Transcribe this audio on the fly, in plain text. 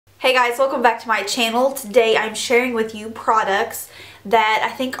Hey guys, welcome back to my channel. Today I'm sharing with you products that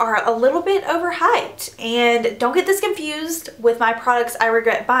I think are a little bit overhyped. And don't get this confused with my products I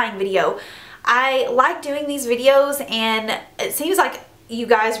regret buying video. I like doing these videos and it seems like you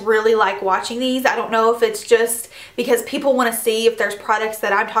guys really like watching these. I don't know if it's just because people want to see if there's products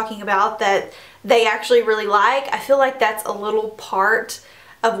that I'm talking about that they actually really like. I feel like that's a little part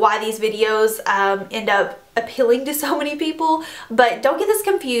of why these videos end up appealing to so many people. But don't get this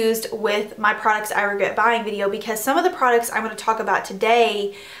confused with my products I regret buying video, because some of the products I'm going to talk about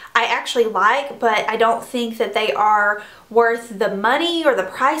today I actually like, but I don't think that they are worth the money or the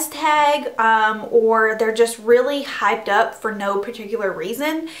price tag, or they're just really hyped up for no particular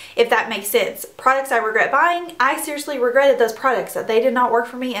reason, if that makes sense. Products I regret buying, I seriously regretted those products. That they did not work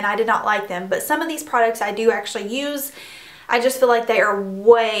for me and I did not like them. But some of these products I do actually use. I just feel like they are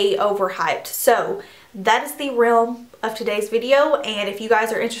way overhyped. So that is the realm of today's video, and if you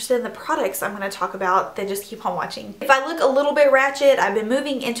guys are interested in the products I'm going to talk about, then just keep on watching. If I look a little bit ratchet, I've been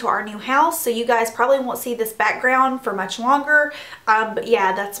moving into our new house, so you guys probably won't see this background for much longer, but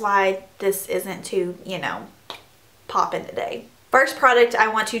yeah, that's why this isn't too, you know, poppin' today. First product I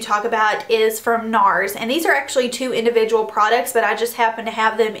want to talk about is from NARS, and these are actually two individual products, but I just happen to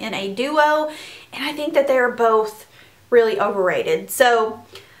have them in a duo, and I think that they are both really overrated. So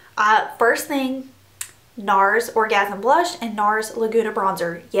first thing, NARS Orgasm Blush and NARS Laguna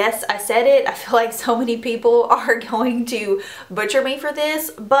Bronzer. Yes, I said it. I feel like so many people are going to butcher me for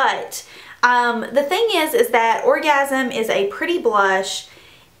this, but the thing is that Orgasm is a pretty blush.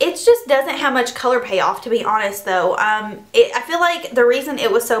 It just doesn't have much color payoff, to be honest though. I feel like the reason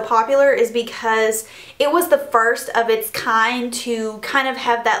it was so popular is because it was the first of its kind to kind of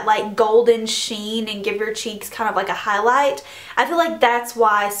have that like golden sheen and give your cheeks kind of like a highlight. I feel like that's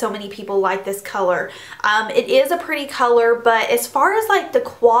why so many people like this color. It is a pretty color, but as far as like the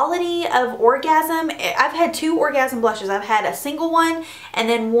quality of Orgasm, I've had two Orgasm blushes. I've had a single one and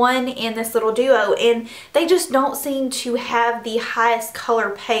then one in this little duo, and they just don't seem to have the highest color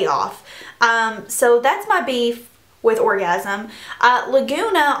payoff. So that's my beef with Orgasm.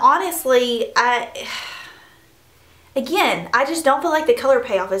 Laguna, honestly, again, I just don't feel like the color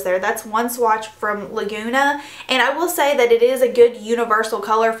payoff is there. That's one swatch from Laguna, and I will say that it is a good universal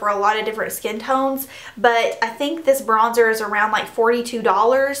color for a lot of different skin tones, but I think this bronzer is around like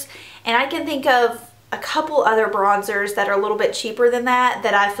 $42, and I can think of a couple other bronzers that are a little bit cheaper than that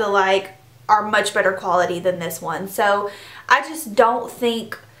I feel like are much better quality than this one. So I just don't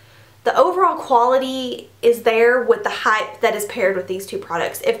think the overall quality is there with the hype that is paired with these two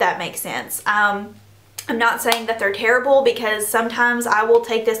products, if that makes sense. I'm not saying that they're terrible, because sometimes I will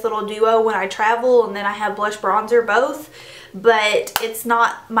take this little duo when I travel and then I have blush bronzer both, but it's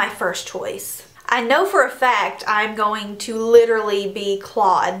not my first choice. I know for a fact I'm going to literally be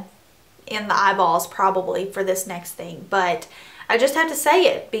clawed in the eyeballs probably for this next thing, but I just have to say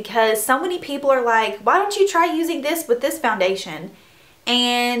it because so many people are like, why don't you try using this with this foundation?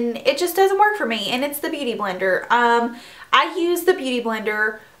 And it just doesn't work for me, and it's the Beauty Blender. I use the Beauty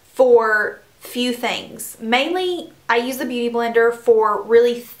Blender for few things. Mainly, I use the Beauty Blender for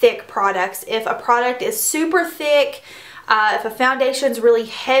really thick products. If a product is super thick, if a foundation's really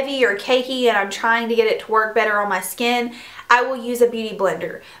heavy or cakey and I'm trying to get it to work better on my skin, I will use a Beauty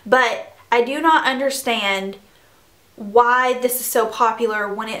Blender. But I do not understand why this is so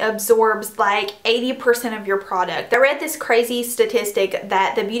popular when it absorbs like 80% of your product. I read this crazy statistic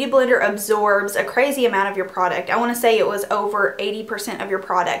that the Beauty Blender absorbs a crazy amount of your product. I want to say it was over 80% of your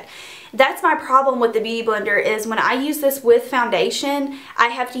product. That's my problem with the Beauty Blender, is when I use this with foundation, I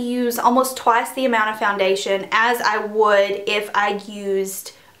have to use almost twice the amount of foundation as I would if I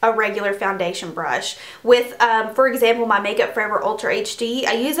used a regular foundation brush. With, for example, my Makeup Forever Ultra HD,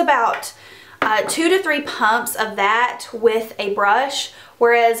 I use about 2 to 3 pumps of that with a brush,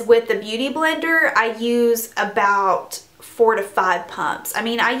 whereas with the Beauty Blender, I use about 4 to 5 pumps. I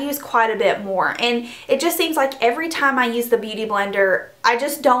mean, I use quite a bit more, and it just seems like every time I use the Beauty Blender, I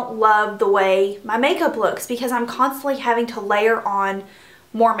just don't love the way my makeup looks because I'm constantly having to layer on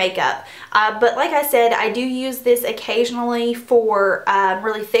more makeup. But like I said, I do use this occasionally for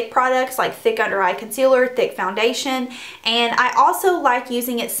really thick products like thick under eye concealer, thick foundation, and I also like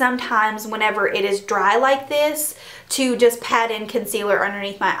using it sometimes whenever it is dry like this to just pat in concealer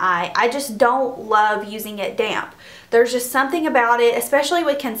underneath my eye. I just don't love using it damp. There's just something about it, especially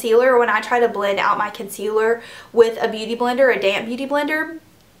with concealer, when I try to blend out my concealer with a beauty blender, a damp beauty blender,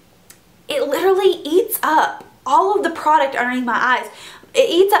 it literally eats up all of the product underneath my eyes. It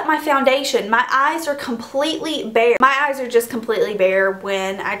eats up my foundation. My eyes are completely bare. My eyes are just completely bare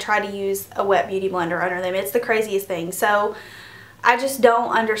when I try to use a wet beauty blender under them. It's the craziest thing. So I just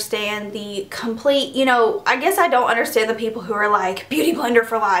don't understand the complete, you know, I guess I don't understand the people who are like, beauty blender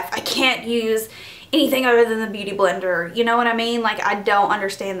for life. I can't use anything other than the beauty blender. You know what I mean? Like, I don't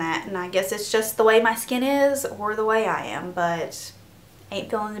understand that. And I guess it's just the way my skin is or the way I am, but ain't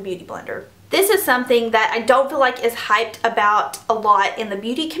feeling the beauty blender. This is something that I don't feel like is hyped about a lot in the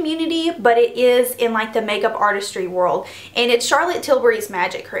beauty community, but it is in like the makeup artistry world. And it's Charlotte Tilbury's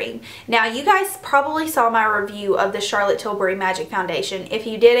Magic Cream. Now, you guys probably saw my review of the Charlotte Tilbury Magic Foundation. If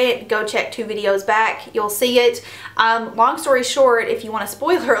you didn't, go check 2 videos back. You'll see it. Long story short, if you want a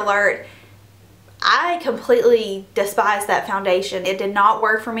spoiler alert, I completely despise that foundation. It did not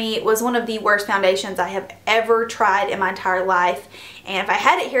work for me. It was one of the worst foundations I have ever tried in my entire life. And if I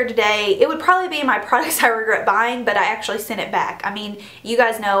had it here today, it would probably be my products I regret buying, but I actually sent it back. I mean, you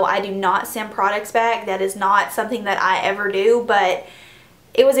guys know I do not send products back. That is not something that I ever do, but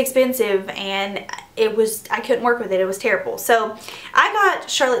it was expensive and I couldn't work with it. It was terrible. So I got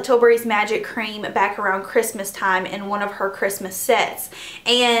Charlotte Tilbury's Magic Cream back around Christmas time in one of her Christmas sets.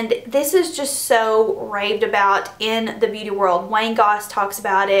 And this is just so raved about in the beauty world. Wayne Goss talks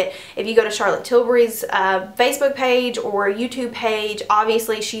about it. If you go to Charlotte Tilbury's Facebook page or YouTube page,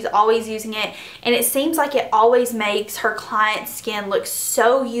 obviously she's always using it. And it seems like it always makes her client's skin look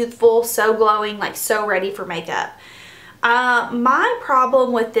so youthful, so glowing, like so ready for makeup. My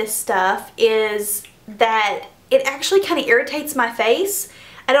problem with this stuff is that it actually kind of irritates my face.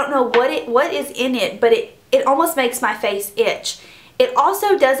 I don't know what is in it, but it almost makes my face itch. It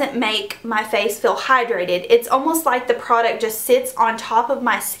also doesn't make my face feel hydrated. It's almost like the product just sits on top of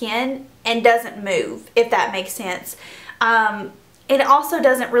my skin and doesn't move, if that makes sense. It also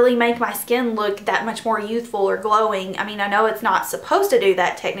doesn't really make my skin look that much more youthful or glowing. I mean, I know it's not supposed to do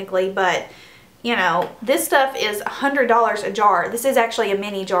that technically, but you know, this stuff is $100 a jar. This is actually a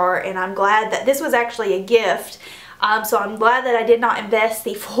mini jar, and I'm glad that this was actually a gift. So I'm glad that I did not invest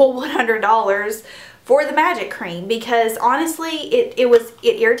the full $100 for the Magic Cream, because honestly, it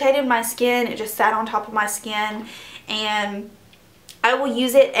irritated my skin. It just sat on top of my skin, and I will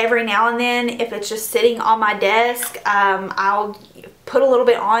use it every now and then if it's just sitting on my desk. I'll put a little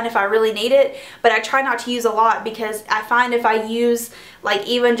bit on if I really need it, but I try not to use a lot, because I find if I use like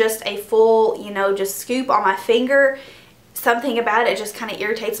even just a full, you know, just scoop on my finger, something about it just kind of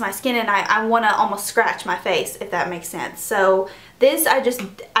irritates my skin, and I want to almost scratch my face, if that makes sense. So this,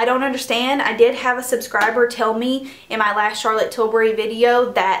 I don't understand. I did have a subscriber tell me in my last Charlotte Tilbury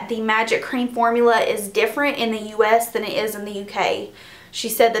video that the Magic Cream formula is different in the US than it is in the UK. She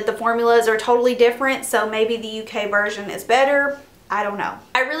said that the formulas are totally different, so maybe the UK version is better. I don't know.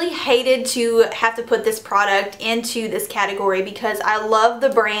 I really hated to have to put this product into this category, because I love the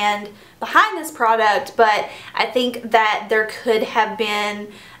brand behind this product, but I think that there could have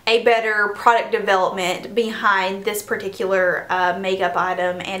been a better product development behind this particular makeup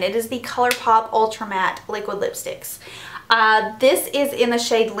item, and it is the ColourPop Ultra Matte Liquid Lipsticks. This is in the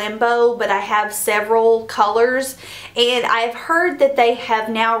shade Limbo, but I have several colors, and I've heard that they have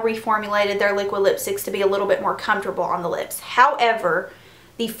now reformulated their liquid lipsticks to be a little bit more comfortable on the lips. However,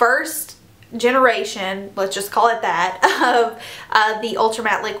 the first generation, let's just call it that, of the Ultra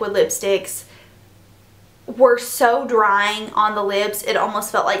Matte Liquid Lipsticks were so drying on the lips, it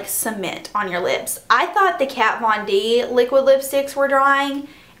almost felt like cement on your lips. I thought the Kat Von D liquid lipsticks were drying,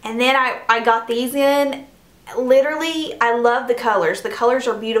 and then I got these in. Literally, I love the colors. The colors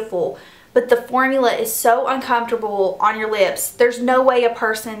are beautiful, but the formula is so uncomfortable on your lips. There's no way a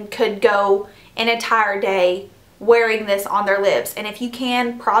person could go an entire day wearing this on their lips, and if you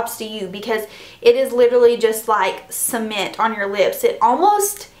can, props to you, because it is literally just like cement on your lips. It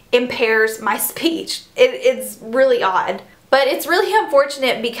almost impairs my speech. It's really odd. But it's really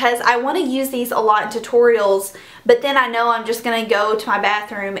unfortunate, because I want to use these a lot in tutorials, but then I know I'm just going to go to my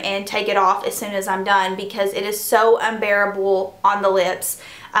bathroom and take it off as soon as I'm done, because it is so unbearable on the lips.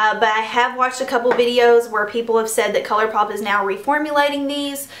 But I have watched a couple videos where people have said that ColourPop is now reformulating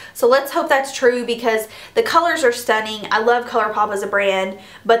these. So let's hope that's true, because the colors are stunning. I love ColourPop as a brand,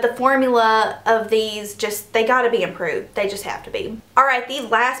 but the formula of these, they gotta be improved. They just have to be. Alright, the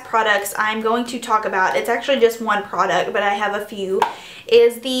last products I'm going to talk about, it's actually just one product, but I have a few,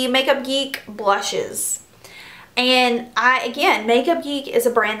 is the Makeup Geek blushes. And again, Makeup Geek is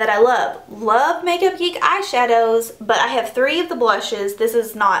a brand that I love. Love Makeup Geek eyeshadows, but I have 3 of the blushes. This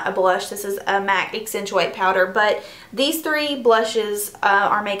is not a blush, this is a MAC Accentuate powder, but these 3 blushes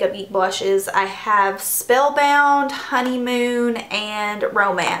are Makeup Geek blushes. I have Spellbound, Honeymoon, and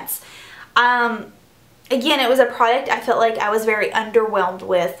Romance. Again, it was a product I felt like I was very underwhelmed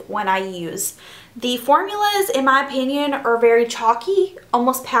with when I used. The formulas, in my opinion, are very chalky,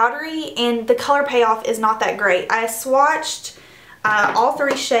 almost powdery, and the color payoff is not that great. I swatched all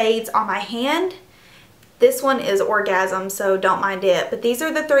 3 shades on my hand. This one is Orgasm, so don't mind it. But these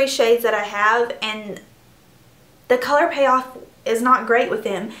are the 3 shades that I have, and the color payoff is not great with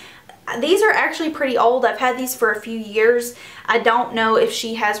them. These are actually pretty old. I've had these for a few years. I don't know if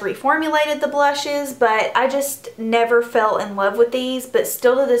she has reformulated the blushes, but I just never fell in love with these. But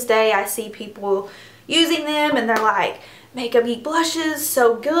still to this day, I see people using them and they're like, Makeup Geek blushes,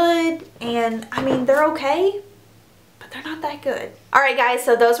 so good. And I mean, they're okay, but they're not that good. Alright guys,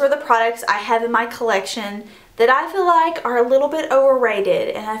 so those were the products I have in my collection that I feel like are a little bit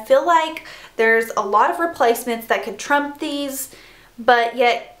overrated. And I feel like there's a lot of replacements that could trump these, but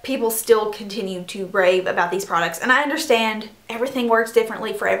yet people still continue to rave about these products. And I understand everything works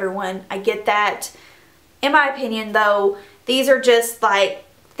differently for everyone. I get that. In my opinion though, these are just like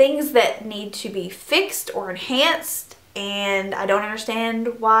things that need to be fixed or enhanced, and I don't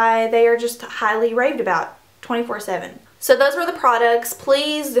understand why they are just highly raved about 24/7. So those were the products.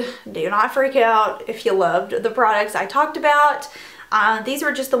 Please do not freak out if you loved the products I talked about. These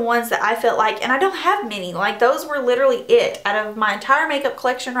were just the ones that I felt like, and I don't have many, like those were literally it. Out of my entire makeup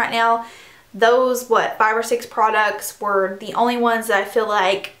collection right now, those, 5 or 6 products were the only ones that I feel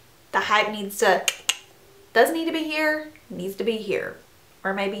like the hype does need to be here, needs to be here,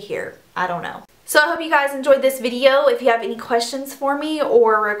 or maybe here, I don't know. So I hope you guys enjoyed this video. If you have any questions for me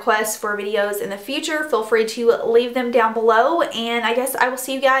or requests for videos in the future, feel free to leave them down below, and I guess I will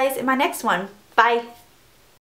see you guys in my next one. Bye!